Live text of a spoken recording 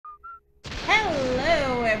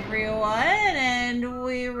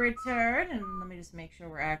we return, and let me just make sure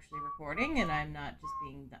we're actually recording, and I'm not just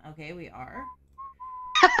being... Okay, we are.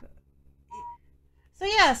 So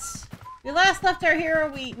yes, we last left our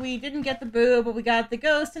hero. We didn't get the boo, but we got the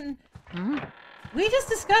ghost, and we just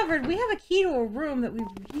discovered we have a key to a room that we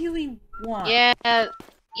really want. Yeah,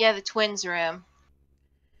 the twins room.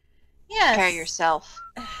 Yes. Prepare yourself.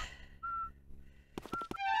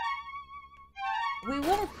 We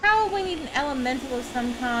will probably need an elemental of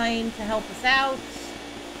some kind to help us out.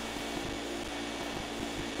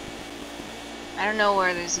 I don't know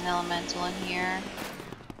where there's an elemental in here.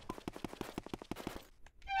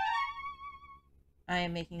 I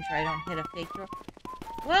am making sure I don't hit a fake door.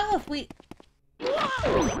 Well, if we...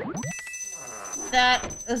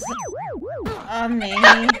 That is... me.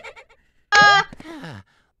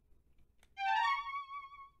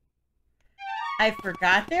 I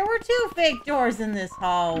forgot there were 2 fake doors in this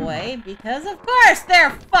hallway, because of course there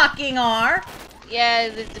fucking are! Yeah,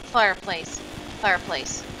 the fireplace.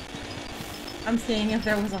 Fireplace. I'm seeing if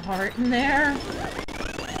there was a heart in there.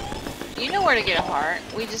 You know where to get a heart.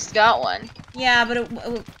 We just got one. Yeah, but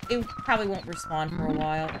it probably won't respawn for a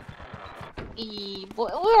while. We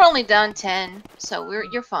were only down 10, so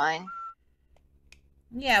you're fine.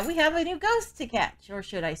 Yeah, we have a new ghost to catch, or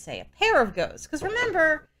should I say a pair of ghosts. Because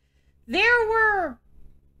remember, there were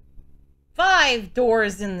 5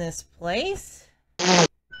 doors in this place.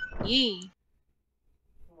 Yee.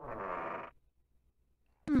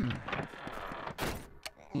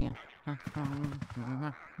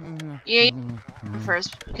 Yeah,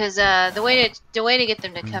 first, because the way to get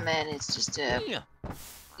them to come in is just to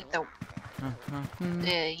get the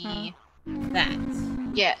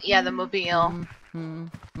that. Yeah, the mobile.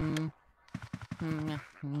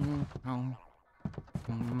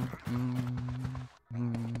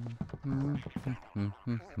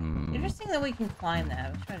 Interesting that we can climb that. I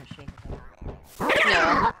was trying to shake it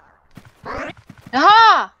up. No.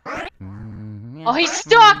 Aha! Oh, he's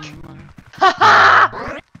stuck!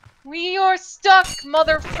 Haha! You're stuck,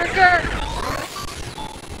 motherfucker!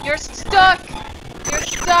 You're stuck! You're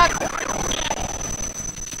stuck!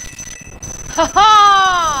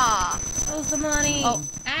 Haha! Where's the money? Oh.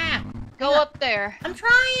 Ah! Go up there. I'm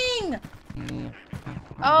trying!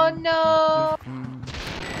 Oh no!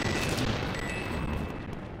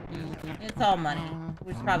 It's all money,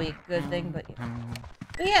 which is probably a good thing, but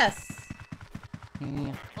yes.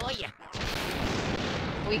 Oh yeah.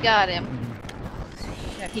 We got him.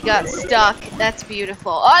 He got stuck. That's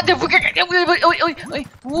beautiful.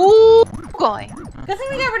 Woo! Going. Good thing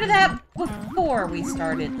we got rid of that before we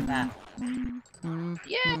started the battle.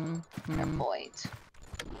 Yeah. Good point.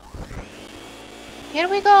 Here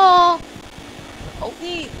we go. Oh.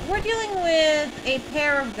 See, we're dealing with a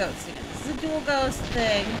pair of ghosts again. This is a dual ghost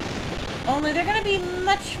thing. Only they're gonna be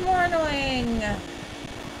much more annoying.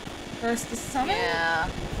 First to summon? Yeah.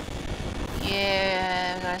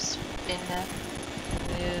 Yeah, I'm gonna spin the...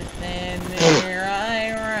 You spin me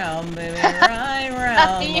right round, baby, right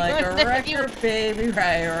round, like a record, baby,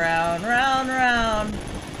 right round, round, round.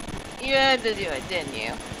 You had to do it, didn't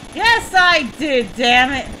you? Yes, I did,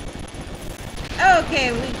 damn it!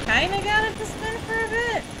 Okay, we kinda got it to spin for a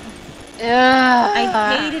bit.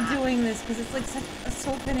 I hated doing this, because it's like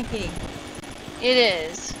so finicky. It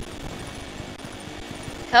is.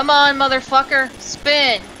 Come on, motherfucker,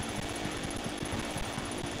 spin!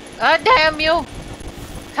 God damn you!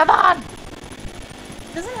 Come on!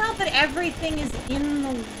 It doesn't help that everything is in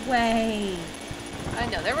the way. I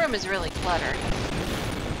know, their room is really cluttered.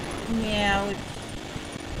 Yeah,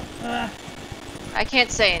 I can't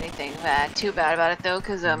say anything too bad about it though,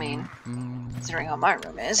 because I mean, considering how my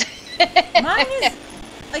room is. Mine is,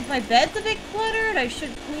 like, my bed's a bit cluttered. I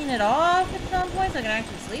should clean it off at some point so I can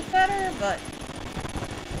actually sleep better, but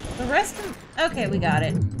the rest of... Okay, we got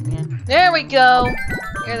it. Yeah. There we go!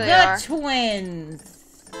 Here they are. The twins!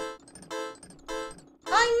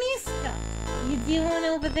 Hi, mister! You doing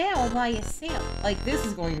over there all by yourself? Like, this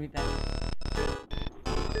is going to be better.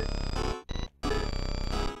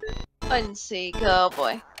 Unsee, oh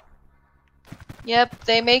boy. Yep,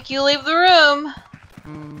 they make you leave the room.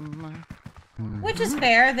 Which is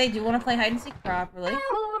fair, they do want to play hide and seek properly.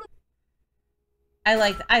 I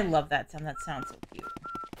love that sound, that sounds so cute.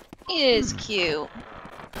 It is cute.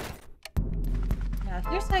 Now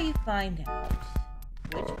here's how you find out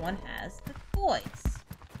which one has the toys.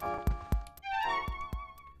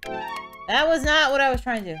 That was not what I was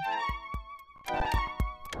trying to do.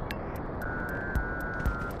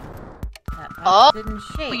 That box didn't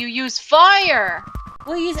shake. You use fire!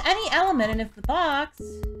 We'll use any element, and if the box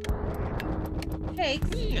shakes,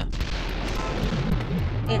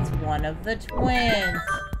 it's one of the twins.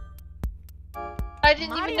 I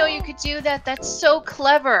didn't even know you could do that. That's so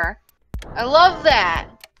clever. I love that.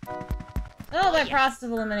 Oh, by process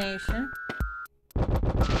of elimination.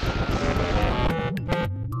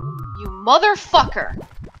 You motherfucker.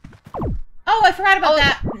 Oh, I forgot about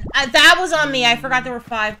that. That was on me. I forgot there were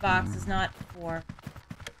 5 boxes, not 4.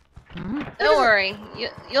 Don't worry.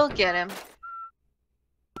 You'll get him.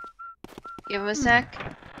 Give him a sec.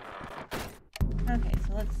 Okay,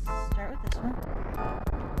 so let's start with this one.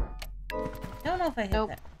 Don't know if I hit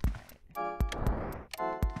that.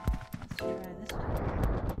 Let's try this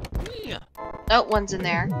one. Oh, one's in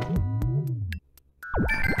there.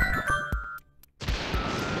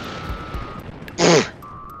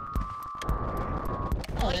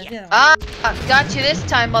 Oh, there's the other one. Ah, got you this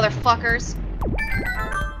time, motherfuckers.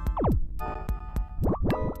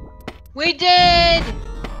 We did!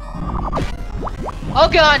 Oh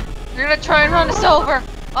god, they're gonna try and run us over.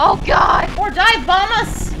 Oh god! Or dive bomb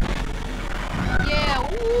us! Yeah,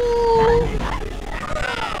 woo!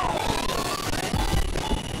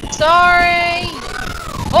 Sorry!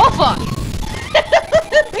 Oh fuck!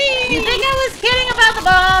 You think I was kidding about the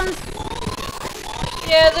bombs?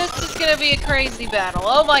 Yeah, this is gonna be a crazy battle.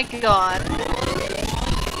 Oh my god.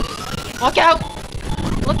 Look out!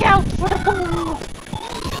 Look out!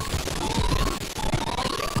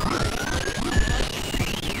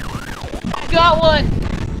 Got one!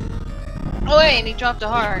 Oh wait, and he dropped a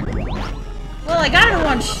heart. Well, I got it in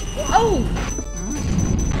one Oh!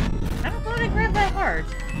 I don't thought I grabbed that heart.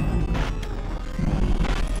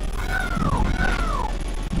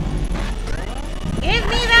 Give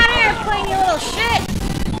me that airplane, you little shit!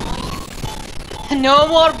 No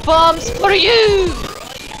more bombs for you!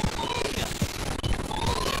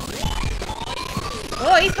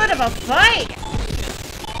 Oh, he's put up a fight!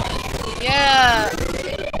 Yeah,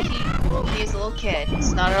 he's a little kid.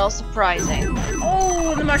 It's not at all surprising.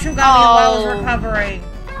 Oh, the mushroom got me while I was recovering.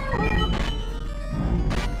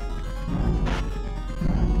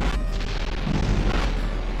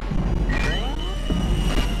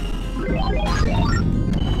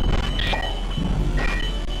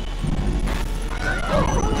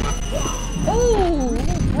 Oh,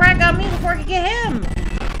 Brad got me before I could get him.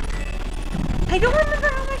 I don't remember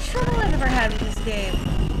how much trouble I've ever had with this game.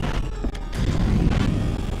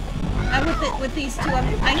 With these two,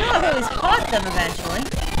 I know I've always caught them eventually.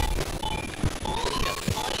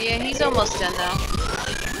 Yeah, he's almost done though.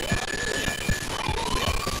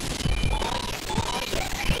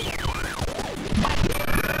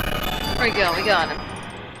 There we go, we got him.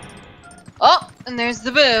 Oh, and there's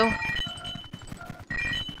the boo.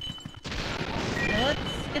 Now let's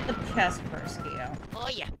get the chest first, Gio. Oh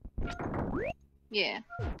yeah. Yeah.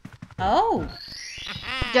 Oh,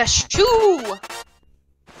 The shoe!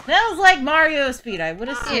 smells like Mario Speed. I would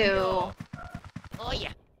assume. Ew. Oh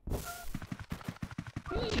yeah.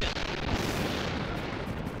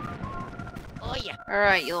 Oh yeah.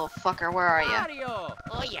 Alright, you little fucker, where are you? Mario.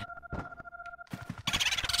 Oh yeah.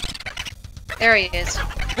 There he is.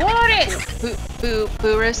 Boris!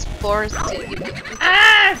 Boris, Boris.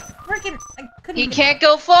 Ah! Freaking! I couldn't. He can't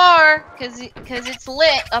go far, cause it's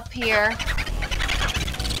lit up here.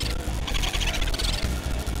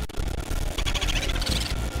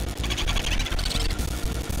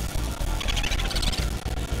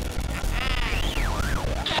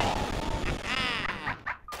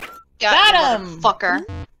 Got you, him! motherfucker.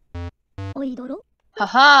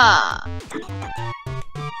 Haha!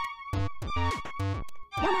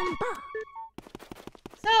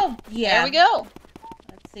 So yeah. There we go.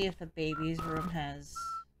 Let's see if the baby's room has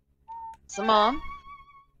It's the mom.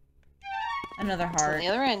 another It's on heart. the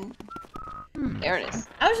other end. There it is.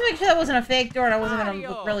 I was just making sure that wasn't a fake door and I wasn't gonna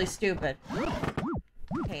look really stupid.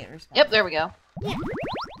 Okay, it Yep, there we go.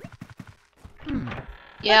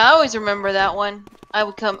 Yeah, I always remember that one. I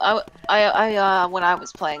would come. when I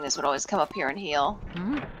was playing this, would always come up here and heal.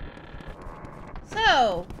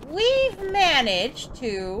 So we've managed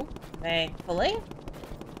to, thankfully,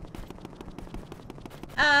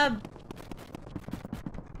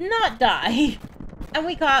 not die, and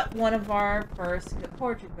we got one of our first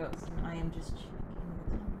portrait ghosts. And I am just checking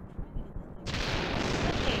the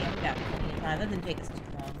time. Okay, I've got plenty of time. That didn't take us too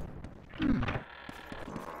long.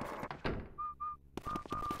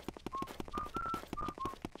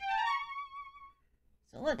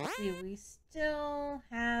 So let's see, we still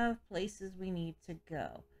have places we need to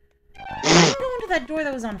go. Let's go into that door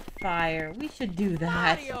that was on fire. We should do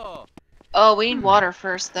that. Mario. Oh, we need water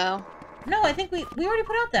first, though. No, I think we already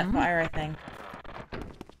put out that fire, I think.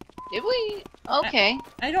 Did we? Okay.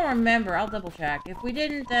 I don't remember. I'll double check. If we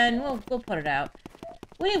didn't, then we'll put it out.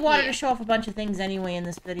 We need water Yeah. to show off a bunch of things anyway in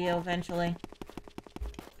this video eventually.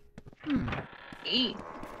 E.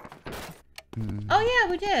 Oh yeah,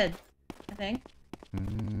 we did. I think.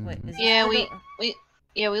 Wait, is Yeah, this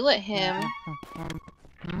we lit him.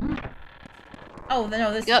 Oh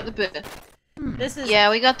no, this We got the boo. this is Yeah,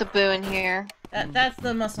 we got the boo in here. that's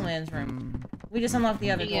the muscle man's room. We just unlocked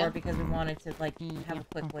the other Yeah. door because we wanted to like have a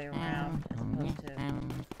quick way around as opposed to.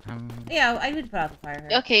 Yeah, I would put out the fire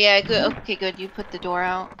here. Okay, yeah, good. Okay, good. You put the door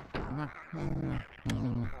out.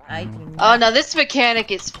 I do not. Oh, now this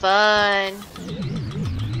mechanic is fun.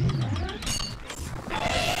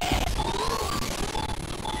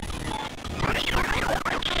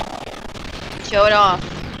 Show it off.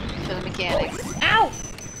 Show the mechanic. Ow!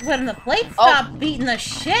 When the plate Oh. stop beating the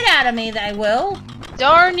shit out of me, I will.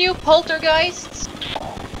 Darn you, poltergeists!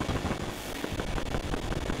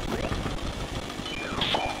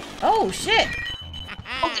 Oh shit!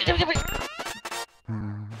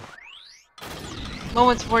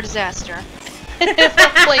 Moments for disaster.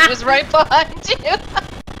 The plate was right behind you.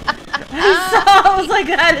 I was like,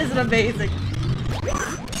 that is amazing.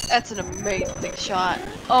 That's an amazing shot.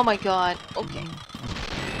 Oh my god. Okay.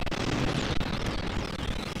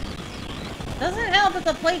 Doesn't help if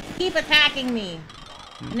the plates keep attacking me.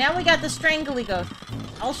 Now we got the strangly ghost.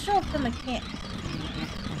 I'll show up the mechanic.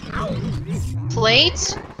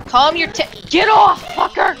 Plates? Calm your Get off,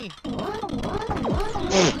 fucker!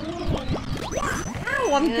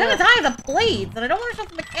 Ow, I'm gonna die of the plates, and I don't want to show up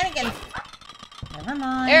the mechanic again. Never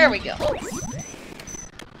mind. There we go.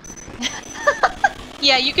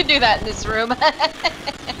 Yeah, you can do that in this room.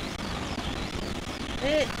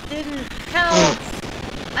 It didn't help.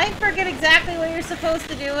 I forget exactly what you're supposed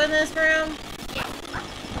to do in this room.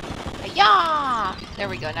 Yeah. There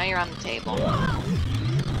we go. Now you're on the table.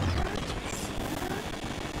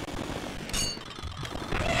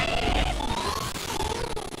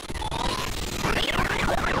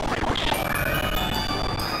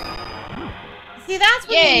 See, that's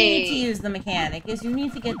what you Yay. need to use the mechanic, is you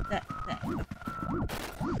need to get that thing.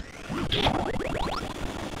 There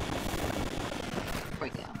we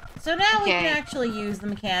go. So now we Okay. can actually use the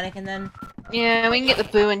mechanic, and then... Yeah, we can get the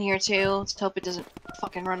boo in here too. Let's hope it doesn't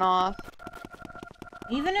fucking run off.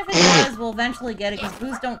 Even if it does, we'll eventually get it, because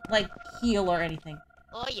boos don't, like, heal or anything.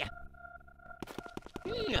 Oh yeah.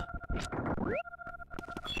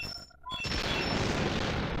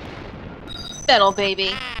 Metal,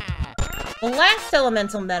 baby. The last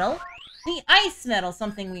elemental metal, the ice metal,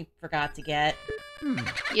 something we forgot to get.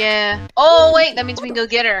 Yeah. Oh, wait, that means we can go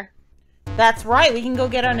get her. That's right, we can go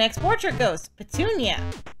get our next portrait ghost, Petunia.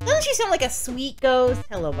 Doesn't she sound like a sweet ghost?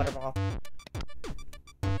 Hello, Butterball.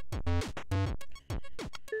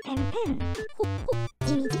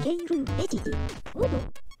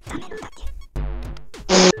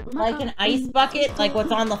 Like an ice bucket? Like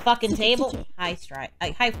what's on the fucking table? Hi,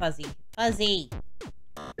 hi, Fuzzy. Fuzzy.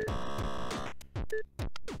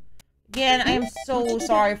 Again, I am so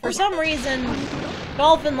sorry. For some reason,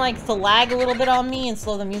 Dolphin likes to lag a little bit on me and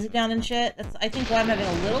slow the music down and shit. That's, I think, why I'm having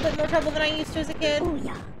a little bit more trouble than I used to as a kid.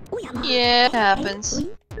 Yeah, it happens.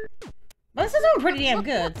 But this is doing pretty damn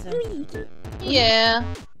good, so... Yeah.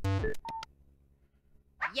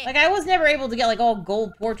 Like, I was never able to get, like, all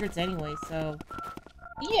gold portraits anyway, so...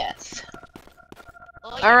 Yes.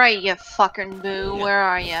 Oh yeah. Alright, you fucking boo. Where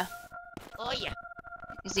are you? Oh yeah.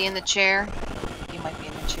 Is he in the chair? He might be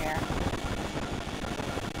in the chair.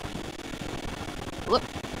 Whoop.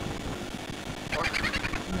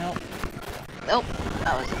 Nope. Nope.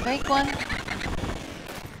 That was a fake one.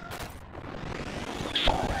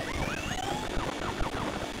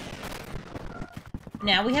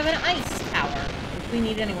 Now we have an ice tower, which we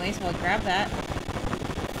need anyway, so I'll grab that.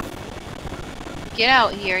 Get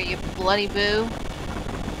out here, you bloody boo.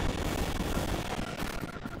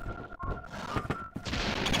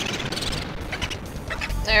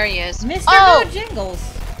 There he is. Mr. Oh!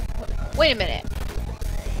 Bojingles! Wait a minute.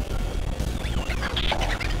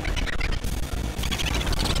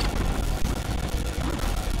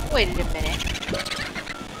 Wait a minute.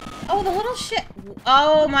 Oh, the little shit!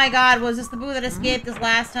 Oh my god, was this the boo that escaped us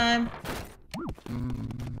last time?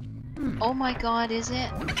 Oh my god, is it?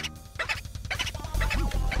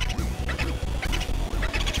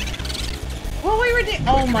 What we were doing?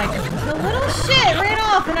 Oh my god, the little shit ran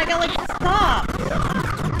off and I got like stopped!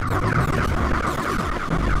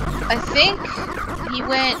 I think he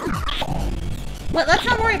went... Let's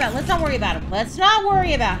not worry about him, let's not worry about him. Let's not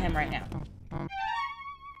worry about him right now.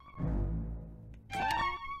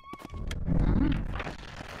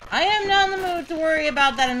 I am not in the mood to worry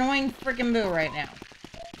about that annoying freaking boo right now.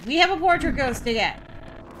 We have a portrait ghost to get.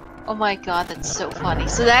 Oh my god, that's so funny.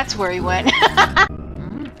 So that's where he went.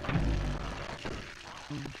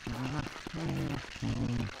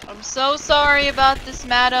 I'm so sorry about this,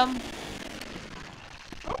 madam.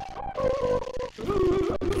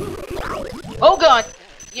 Oh god!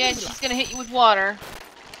 Yeah, she's gonna hit you with water.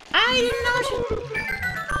 I didn't know she...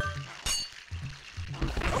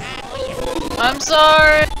 I'm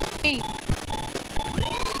sorry!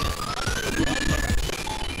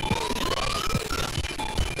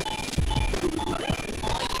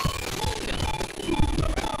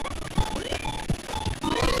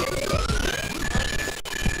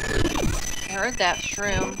 I heard that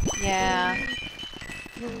shroom. Yeah.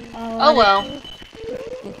 Oh well.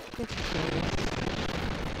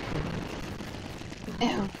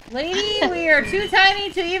 Ew. Lady, we are too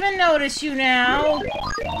tiny to even notice you now.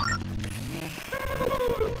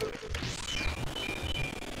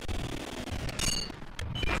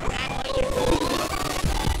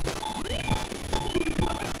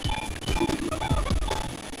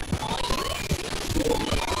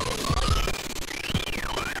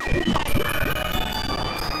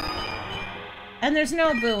 And there's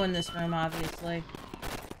no Boo in this room, obviously.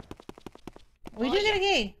 We do get a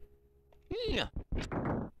key. Yeah.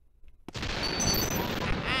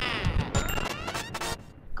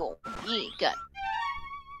 Go. Yeah, got.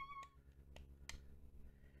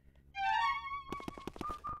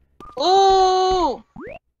 Ooh!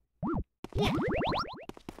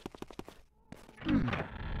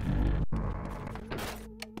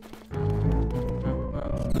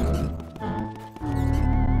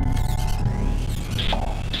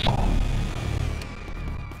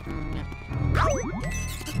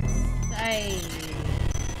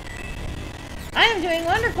 I am doing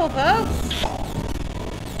wonderful, folks.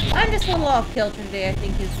 I'm just a little off kilter today, I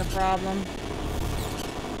think, is the problem.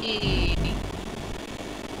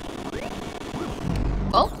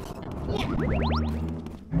 Oh.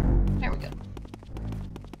 There we go.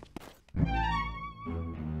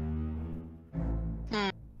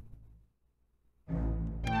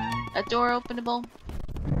 That door openable?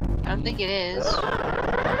 I don't think it is.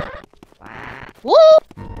 Woo!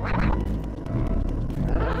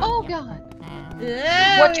 Oh god.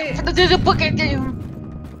 Watch out for the bucket.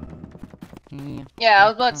 Yeah, I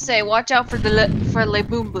was about to say, watch out for the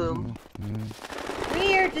boom boom.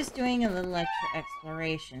 We are just doing a little extra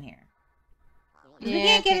exploration here. Yeah, We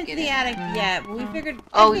can't get into the attic yet, but we figured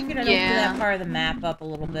I'd open that part of the map up a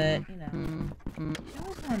little bit, you know. I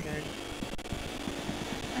always wondered.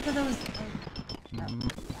 I thought that was... I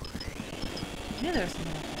knew there was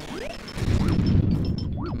something like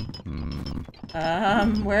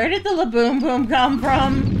that. Where did the Laboom Boom come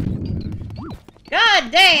from?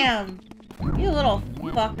 God damn! You little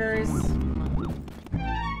fuckers.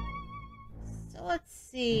 So let's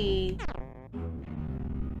see.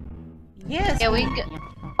 Yes. Yeah, we can go.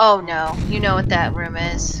 Oh no, you know what that room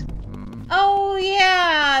is. Oh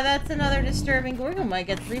yeah, that's another disturbing. We might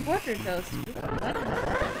get 3 portrait ghosts. What?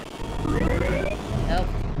 Nope.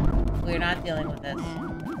 We're not dealing with this.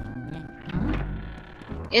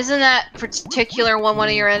 Isn't that particular one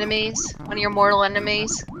of your enemies? One of your mortal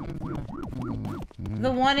enemies?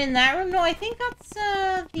 The one in that room? No, I think that's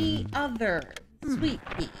the other. Sweet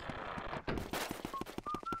Pea.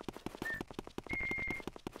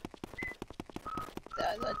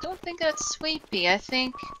 I don't think that's Sweet Pea. I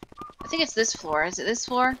think it's this floor. Is it this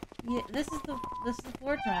floor? Yeah, this is the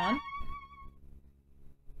floor it's on.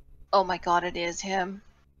 Oh my god, it is him.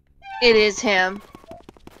 It is him.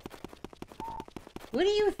 Who do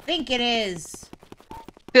you think it is?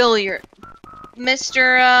 Billiard.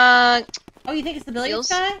 Mr. Oh, you think it's the billiards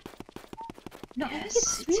guy? No, I think it's Yes,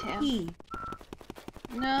 it's Sweet Pea.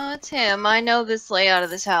 No, it's him. I know this layout of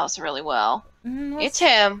this house really well. It's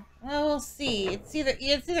him. Well, we'll see. It's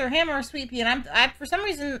either him or Sweet Pea, and I for some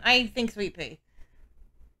reason I think Sweet Pea.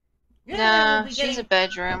 Nah, she's a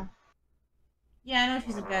bedroom. Yeah, I know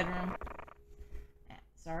she's a bedroom.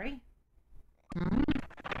 Sorry.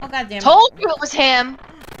 Oh goddamn! Told you it was him.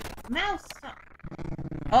 Mouse.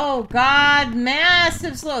 Oh god,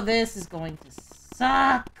 massive slow. This is going to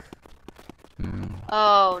suck.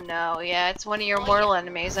 Oh no, yeah, it's one of your mortal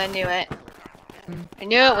enemies. I knew it. I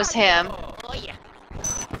knew it was him. Oh yeah.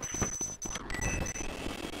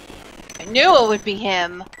 I knew it would be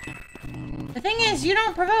him. The thing is, you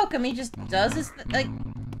don't provoke him. He just does his like.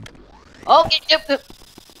 Oh, yep.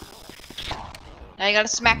 Now you gotta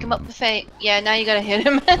smack him up the face. Yeah, now you gotta hit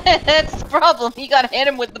him. That's the problem. You gotta hit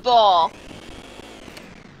him with the ball.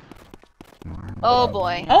 Oh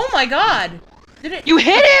boy. Oh my god! Did it? You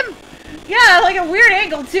hit him? Yeah, like a weird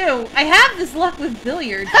angle too. I have this luck with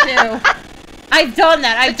billiards too. I've done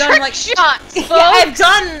that. I've done trick like shots. Yeah, I've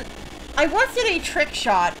done. I once did a trick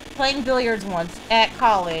shot playing billiards once at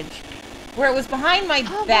college, Where it was behind my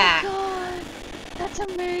back. Oh my god. That's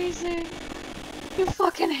amazing. You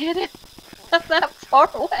fucking hit it that far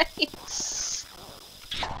away.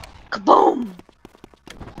 Kaboom!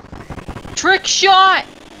 Trick shot!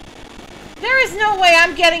 There is no way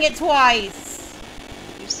I'm getting it twice.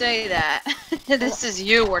 You say that. This is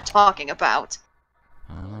you we're talking about.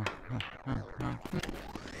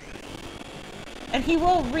 And he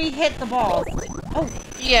will re-hit the balls. Oh.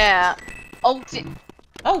 Yeah. Oh,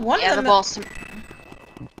 One yeah, of the them. ball's...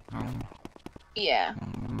 Yeah.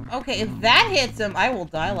 Okay, if that hits him, I will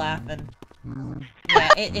die laughing. Yeah,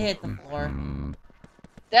 it hit the floor.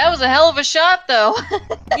 That was a hell of a shot, though.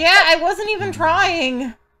 Yeah, I wasn't even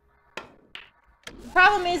trying. The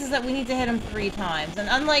problem is that we need to hit him 3 times, and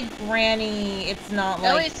unlike Granny, it's not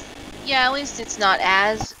like... At least it's not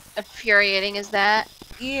as infuriating as that.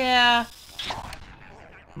 Yeah.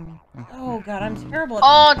 Oh god, I'm terrible at...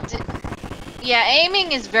 Oh, yeah,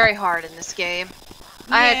 aiming is very hard in this game.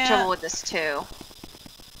 Yeah. I had trouble with this, too.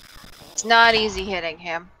 It's not easy hitting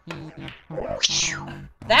him.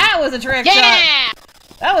 That was a trick shot! Yeah!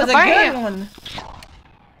 That was a Bam! good one!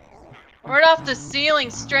 Right off the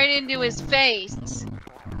ceiling, straight into his face.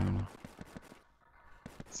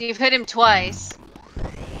 So you've hit him twice.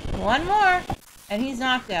 One more, and he's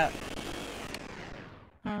knocked out.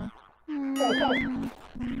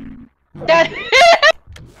 That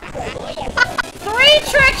 3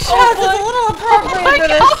 trick shots is a little appropriate for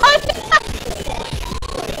this.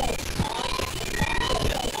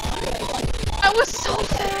 That was so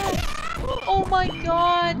fast. Oh my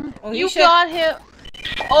god. Well, You should- got him.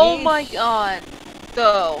 Oh He my god.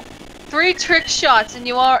 Though. 3 trick shots and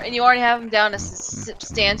you already have him down a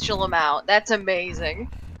substantial amount. That's amazing.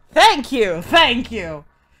 Thank you, thank you.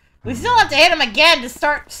 We still have to hit him again to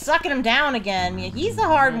start sucking him down again. Yeah, he's a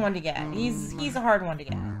hard one to get. He's a hard one to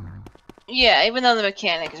get. Yeah, even though the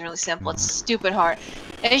mechanic is really simple, it's stupid hard.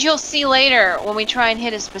 As you'll see later, when we try and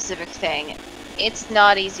hit a specific thing, it's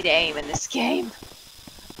not easy to aim in this game.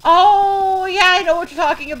 Oh, yeah, I know what you're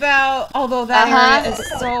talking about. Although that area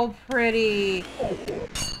is so pretty.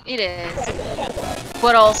 It is.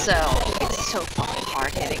 But also, it's so fucking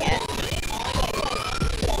hard hitting it.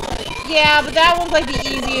 Yeah, but that one's like the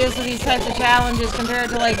easiest of these types of challenges compared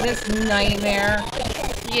to like this nightmare.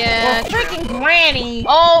 Yeah. Or freaking Granny.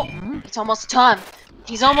 Oh! It's almost done.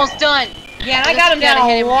 He's almost done. Yeah, and I got him down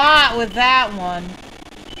a lot with that one.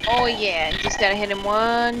 Oh yeah, just gotta hit him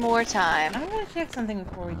one more time. I'm gonna check something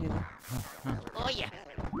before we do that. Oh yeah.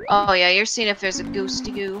 Oh yeah, you're seeing if there's a goose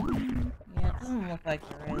to goo. Yeah, it doesn't look like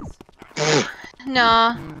there is.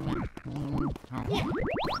 Nah.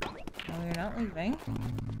 Oh, you're not leaving.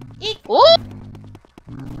 Eek! Ooh!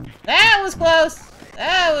 That was close!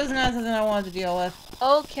 That was not something I wanted to deal with.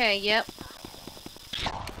 Okay, yep.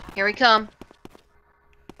 Here we come.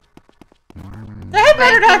 I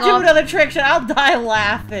better not do off. another trick shot. I'll die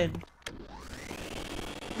laughing.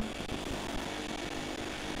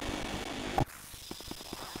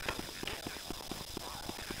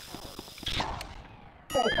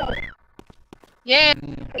 Yeah,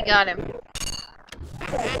 we got him.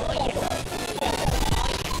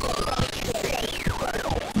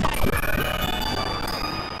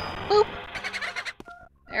 Boop.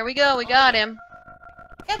 There we go, we got him.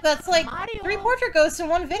 Yeah, that's like 3 portrait ghosts in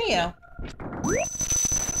 1 video.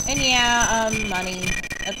 And yeah, money.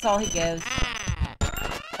 That's all he gives.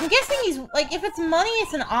 I'm guessing he's, like, if it's money,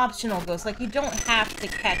 it's an optional ghost. Like, you don't have to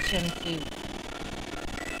catch him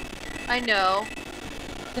I know.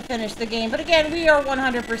 to finish the game. But again, we are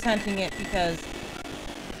 100%ing it because...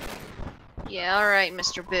 Yeah, alright,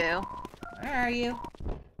 Mr. Boo. Where are you?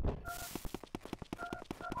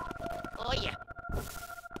 Oh yeah.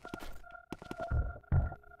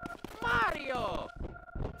 Mario.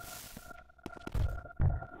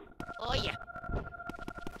 Oh yeah.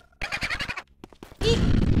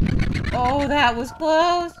 Oh, that was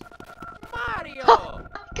close. Mario. Oh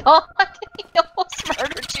my god, he almost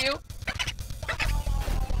murdered you.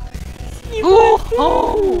 Ooh,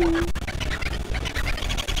 oh.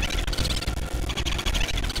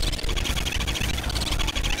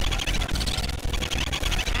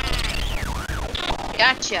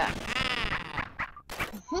 Gotcha.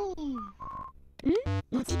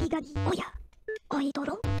 もちびがりおやアイド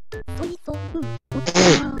ロソイソウおつか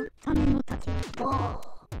サメの竹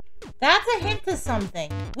That's a hint to something.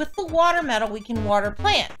 With the water metal, we can water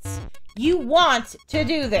plants. You want to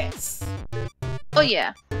do this. Oh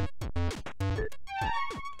yeah.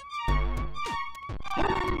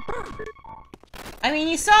 I mean,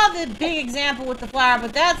 you saw the big example with the flower,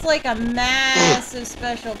 but that's like a massive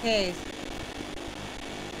special case.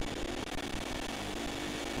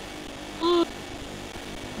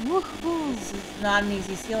 Woohoo. this is not an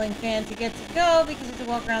easy ceiling fan to get to go because you have to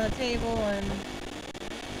walk around the table and...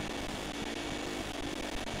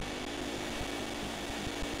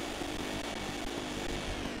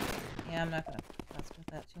 Yeah, I'm not gonna mess with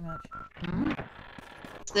that too much.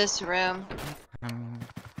 It's this room.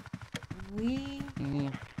 We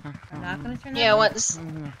are not gonna turn that Yeah, on. what this?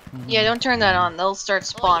 Yeah, don't turn that on. They'll start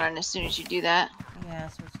spawning as soon as you do that. Yeah,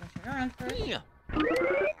 so it's gonna turn around first. Yeah.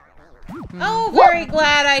 Oh, very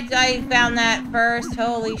glad I found that first.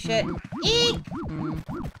 Holy shit. Eek!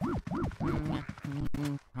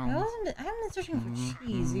 I haven't been searching for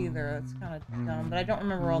cheese either. That's kind of dumb, but I don't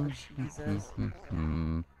remember all the cheeses.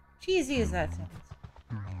 Cheesy as that sounds.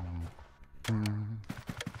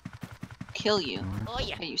 Kill you. Oh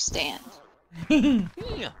yeah. Where you stand.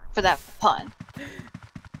 Yeah. For that pun.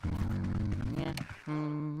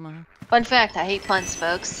 Fun fact, I hate puns,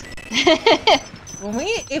 folks.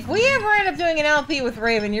 If we ever end up doing an LP with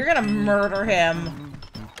Raven, you're gonna murder him.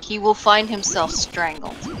 He will find himself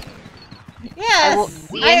strangled. Yes!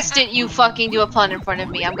 The instant you fucking do a pun in front of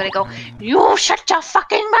me, I'm gonna go, you shut your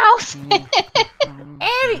fucking mouth!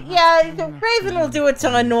 And, yeah, Raven will do it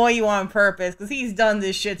to annoy you on purpose, because he's done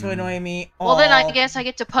this shit to annoy me all. Well then I guess I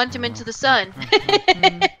get to punt him into the sun.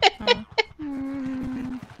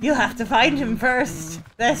 You'll have to find him first.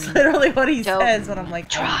 That's literally what he Don't says when I'm like,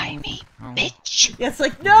 Try me, bitch. It's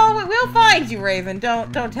like, no, we'll find you, Raven.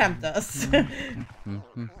 Don't tempt us.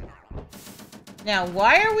 Now,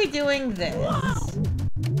 why are we doing this?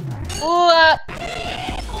 Ooh,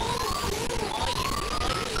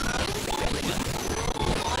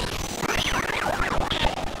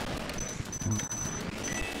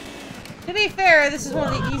 To be fair, this is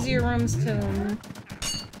one of the easier rooms to...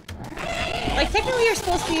 Like, technically you're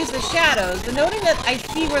supposed to use the shadows, but noting that I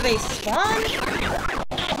see where they spawn...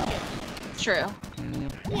 True.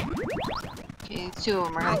 Okay, two of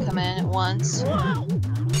them are gonna come in at once.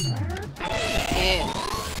 Yeah.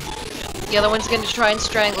 The other one's gonna try and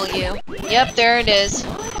strangle you. Yep, there it is.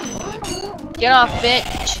 Get off,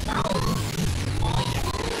 bitch.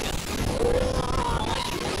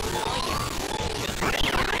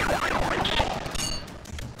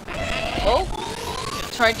 Oh!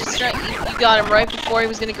 Tried to strike you. You got him right before he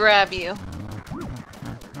was gonna grab you.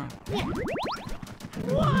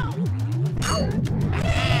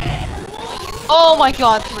 Oh my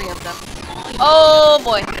god, 3 of them. Oh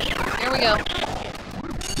boy. Here we go.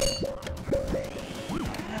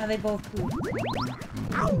 Ah, they both poop.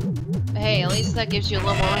 Hey, at least that gives you a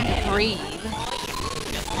little more room to breathe.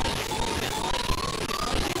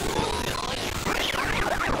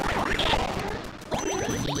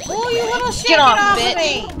 Oh, you little shit! Get off, of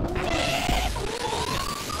me!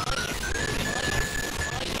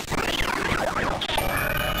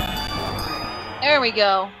 There we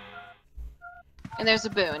go. And there's a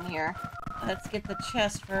boon here. Let's get the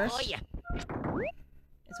chest first. Oh yeah.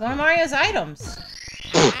 It's one of Mario's items.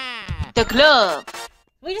 Ah. The glove!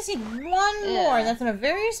 We just need one more, and that's in a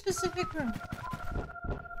very specific room.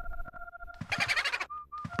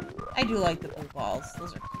 I do like the blue balls.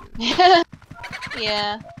 Those are cute.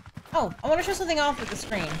 Yeah. Oh, I want to show something off with the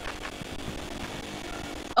screen.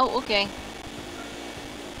 Oh, okay.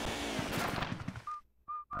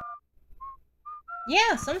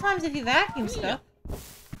 Yeah, sometimes if you vacuum stuff,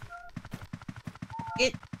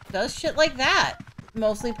 it does shit like that.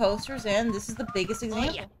 Mostly posters, and this is the biggest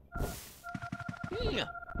example. Yeah.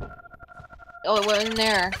 Oh, it went in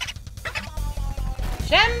there.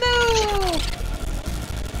 Shampoo!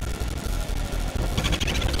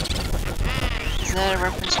 Is that a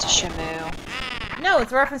reference to Shamu? No,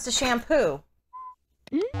 it's a reference to shampoo.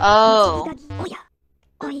 Oh. おや、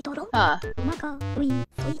アイドル、 Huh. マカウィ、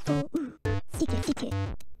ソイソウ、シケシケ。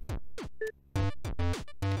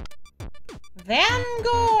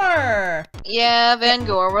 Vangor! Yeah, Van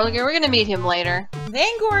Gore. We're gonna meet him later.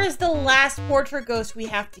 Vangor is the last portrait ghost we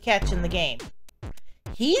have to catch in the game.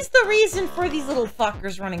 He's the reason for these little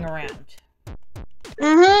fuckers running around.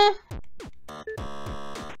 Mm-hmm.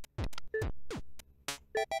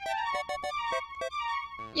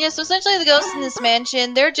 Yeah, so essentially the ghosts in this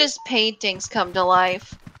mansion, they're just paintings come to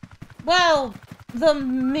life. Well, the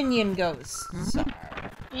minion ghosts are.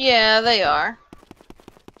 Yeah, they are.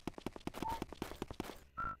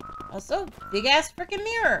 Also, big ass freaking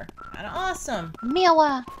mirror. Kinda awesome.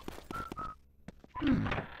 Miawa.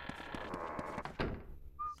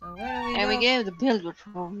 So where do we There go? we go, the build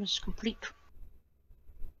room is complete.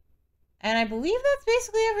 And I believe that's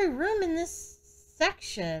basically every room in this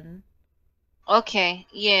section. Okay,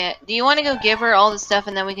 yeah. Do you want to go give her all the stuff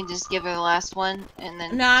and then we can just give her the last one? And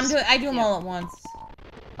then No, I do them all at once.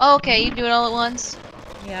 Oh, okay, you do it all at once?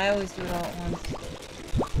 Yeah, I always do it all at once.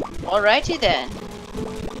 Alrighty then.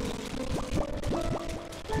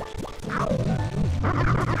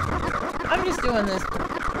 I'm just doing this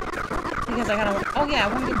because I kind of. Oh yeah,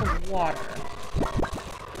 I want to get the water.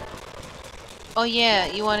 Oh yeah,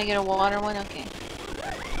 you want to get a water one? Okay.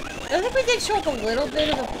 I think we did show up a little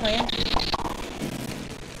bit of the plant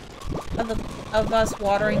of us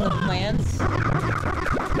watering the plants.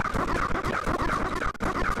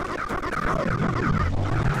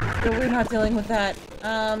 But we're not dealing with that.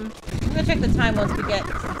 I'm gonna check the time once we get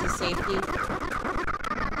to safety.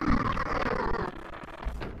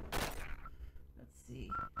 Let's see.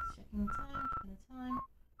 Checking the time.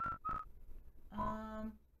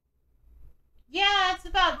 Yeah, it's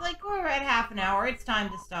about, like, we're at half an hour. It's time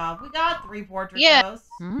to stop. We got 3 portrait ghosts.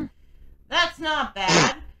 That's not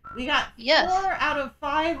bad. We got 4 out of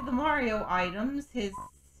 5 of the Mario items. His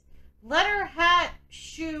letter, hat,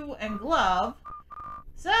 shoe, and glove.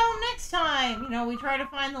 So, next time, you know, we try to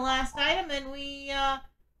find the last item and we, hop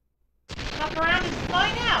around and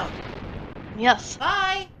find out. Yes.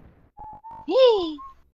 Bye! Yee!